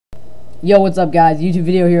Yo, what's up, guys? YouTube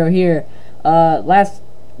Video Hero here. Last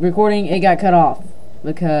recording, it got cut off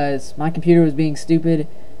because my computer was being stupid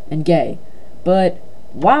and gay. But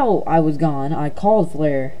while I was gone, I called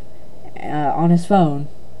Flare on his phone,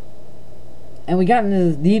 and we got into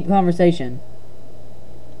this deep conversation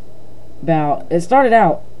about, it started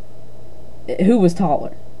out, who was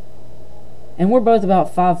taller. And we're both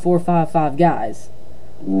about 5'4", 5'5" guys.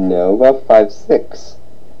 No, about 5'6".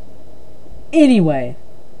 Anyway,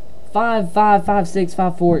 5'5", 5'6",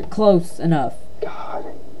 5'4", close enough. God.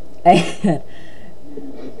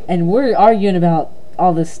 And we're arguing about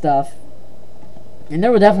all this stuff. And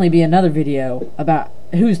there will definitely be another video about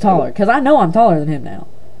who's taller. Because I know I'm taller than him now.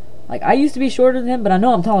 Like, I used to be shorter than him, but I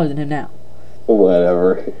know I'm taller than him now.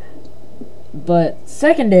 Whatever. But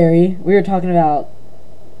secondary, we were talking about...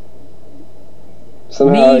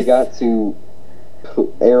 Somehow I got to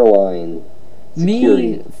airline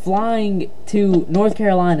security. Me flying to North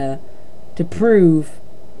Carolina to prove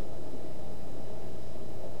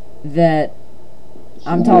that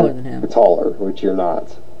I'm taller than him. You're taller, which you're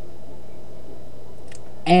not.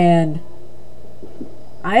 And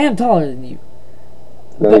I am taller than you.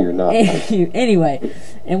 No, you're not. Anyway,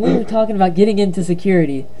 and we were talking about getting into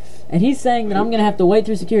security, and he's saying that I'm going to have to wait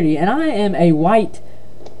through security, and I am a white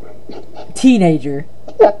teenager.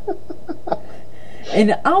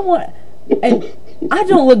 And I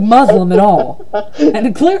don't look Muslim at all.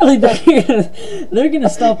 And clearly they're gonna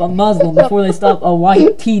stop a Muslim before they stop a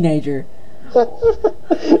white teenager.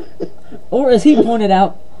 Or as he pointed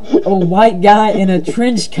out, a white guy in a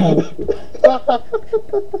trench coat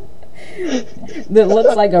that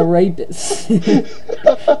looks like a rapist.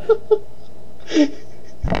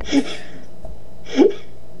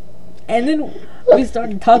 And then we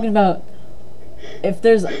started talking about if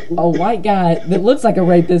there's a white guy that looks like a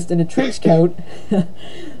rapist in a trench coat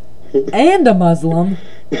and a Muslim,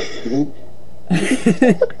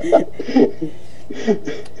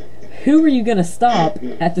 who are you gonna stop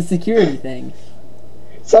at the security thing?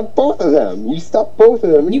 Stop both of them. You stop both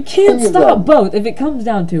of them. You can't stop both. If it comes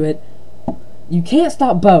down to it, you can't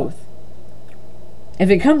stop both. If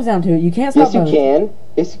it comes down to it, you can't stop both. Yes, you can.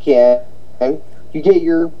 Yes, you can. You get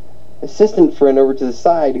your assistant friend over to the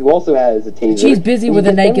side who also has a taser. She's busy with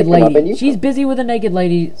a naked lady. She's busy with a naked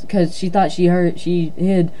lady because she thought she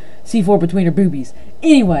hid C4 between her boobies.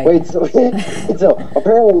 Anyway. Wait, so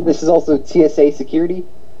apparently this is also TSA security?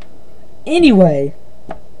 Anyway.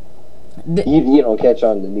 You don't catch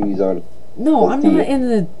on the news on... No, I'm not in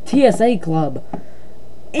the TSA club.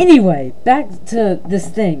 Anyway, back to this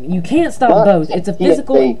thing. You can't stop both. It's a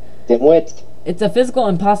physical... It's a physical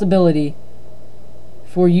impossibility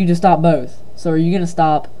for you to stop both. So are you going to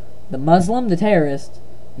stop the Muslim, the terrorist,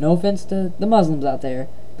 no offense to the Muslims out there,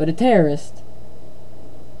 but a terrorist,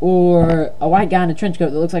 or a white guy in a trench coat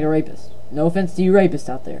that looks like a rapist? No offense to you rapists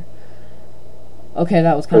out there. Okay,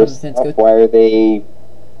 that was kind of offensive. Why are they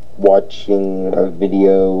watching a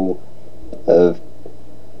video of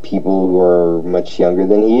people who are much younger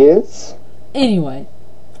than he is? Anyway,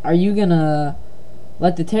 are you going to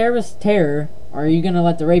let the terrorist terror, or are you going to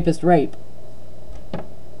let the rapist rape?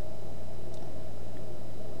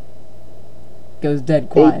 Goes dead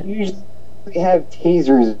quiet. They usually have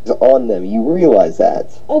tasers on them. You realize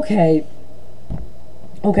that? Okay.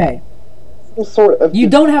 Okay. Some sort of. You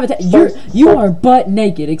don't have a you are butt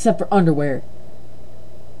naked except for underwear.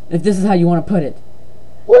 If this is how you want to put it.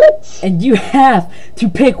 What? And you have to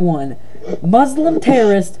pick one: Muslim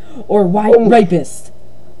terrorist or white rapist.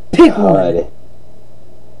 Pick one.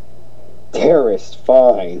 Terrorist,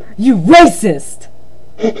 fine. You racist!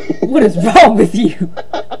 What is wrong with you?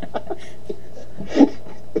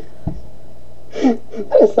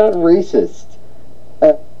 That's not racist.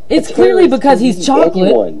 It's clearly because he's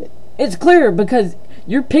chocolate. It's clear because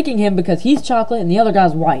you're picking him because he's chocolate and the other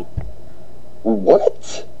guy's white.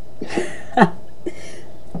 What?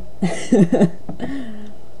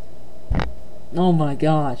 Oh my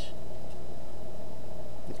gosh.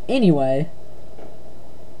 Anyway.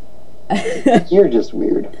 You're just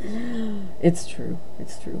weird. It's true.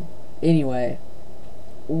 It's true. Anyway.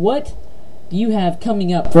 What do you have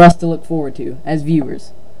coming up for us to look forward to as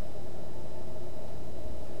viewers?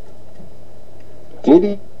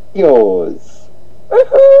 Videos.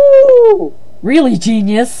 Woohoo! Really,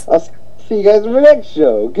 genius? I'll see you guys in the next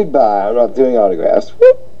show. Goodbye. I'm not doing autographs.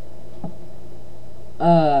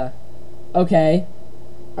 Okay.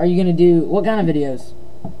 Are you gonna do what kind of videos?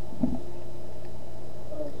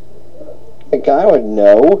 I think I would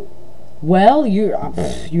know. Well, you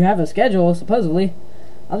have a schedule supposedly.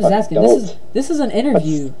 I was just asking. This is an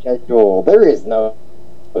interview. Schedule. There is no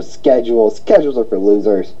schedule. Schedules are for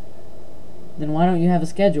losers. Then why don't you have a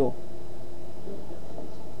schedule?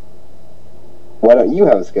 Why don't you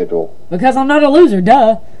have a schedule? Because I'm not a loser,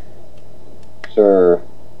 duh. Sure.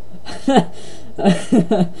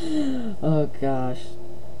 Oh, gosh.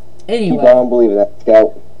 Anyway. Keep on believing that,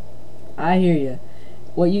 Scout. I hear you.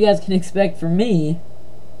 What you guys can expect from me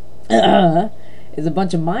is a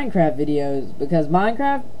bunch of Minecraft videos, because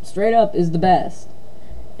Minecraft, straight up, is the best.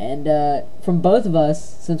 And from both of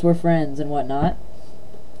us, since we're friends and whatnot,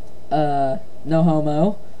 no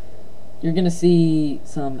homo, you're going to see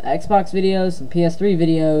some Xbox videos, some PS3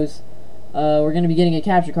 videos. We're going to be getting a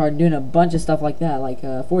capture card and doing a bunch of stuff like that, like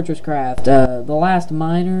Fortress Craft, The Last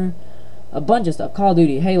Miner, a bunch of stuff, Call of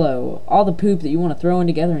Duty, Halo, all the poop that you want to throw in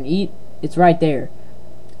together and eat, it's right there.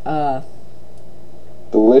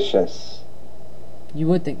 Delicious. You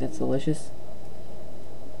would think that's delicious.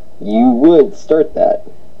 You would start that.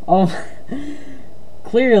 Oh,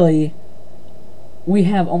 clearly, we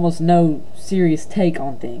have almost no serious take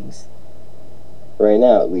on things. Right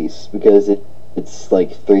now, at least, because it's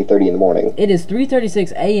like 3:30 in the morning. It is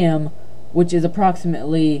 3:36 a.m., which is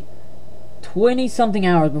approximately 20-something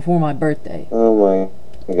hours before my birthday. Oh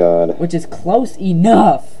my god. Which is close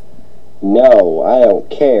enough. No, I don't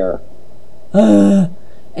care.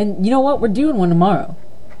 And you know what? We're doing one tomorrow.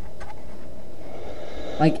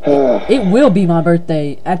 Like, it will be my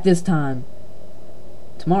birthday at this time.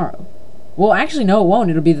 Tomorrow. Well, actually, no, it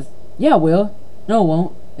won't. It'll be the... Yeah, it will. No, it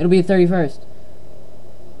won't. It'll be the 31st.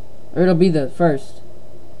 Or it'll be the 1st.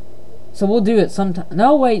 So we'll do it sometime.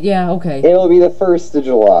 No, wait, yeah, okay. It'll be the 1st of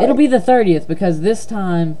July. It'll be the 30th, because this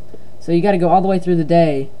time... So you gotta go all the way through the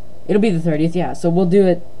day. It'll be the 30th, yeah. So we'll do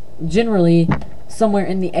it generally somewhere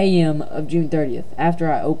in the AM of June 30th.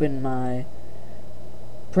 After I open my...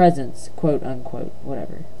 presents, quote unquote,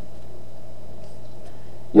 whatever.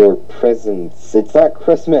 Your presents. It's not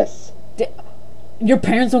Christmas. Your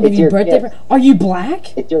parents don't give you birthday presents? Are you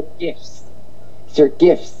black? It's your gifts. It's your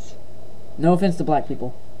gifts. No offense to black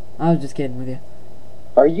people. I was just kidding with you.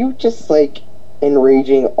 Are you just like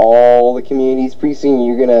enraging all the communities? Pretty soon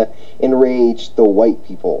you're gonna enrage the white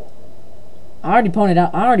people. I already pointed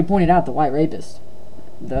out the white rapist,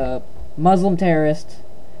 the Muslim terrorist,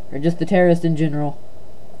 or just the terrorist in general.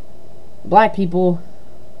 Black people,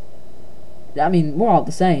 I mean, we're all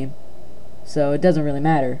the same, so it doesn't really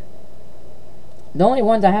matter. The only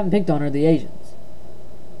ones I haven't picked on are the Asians.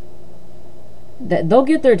 They'll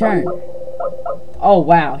get their turn. Oh,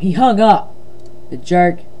 wow, he hung up. The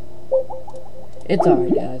jerk. It's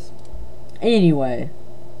alright, guys. Anyway,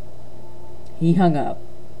 he hung up.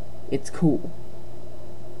 It's cool.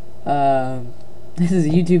 This is a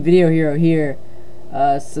YouTube video hero here.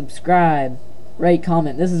 Subscribe. Rate,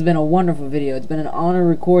 comment. This has been a wonderful video. It's been an honor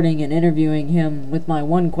recording and interviewing him with my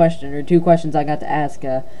one question, or two questions I got to ask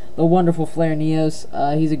the wonderful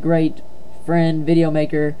Flareneos. He's a great friend, video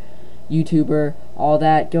maker, YouTuber, all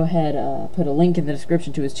that. Go ahead, put a link in the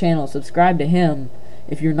description to his channel. Subscribe to him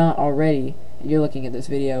if you're not already. You're looking at this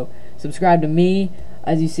video. Subscribe to me.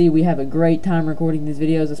 As you see, we have a great time recording these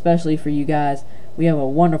videos, especially for you guys. We have a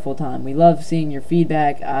wonderful time. We love seeing your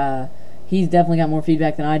feedback. He's definitely got more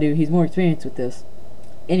feedback than I do. He's more experienced with this.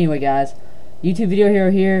 Anyway, guys, YouTube video hero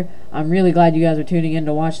here. I'm really glad you guys are tuning in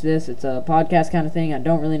to watch this. It's a podcast kind of thing. I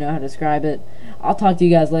don't really know how to describe it. I'll talk to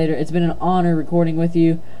you guys later. It's been an honor recording with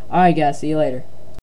you. Alright, guys. See you later.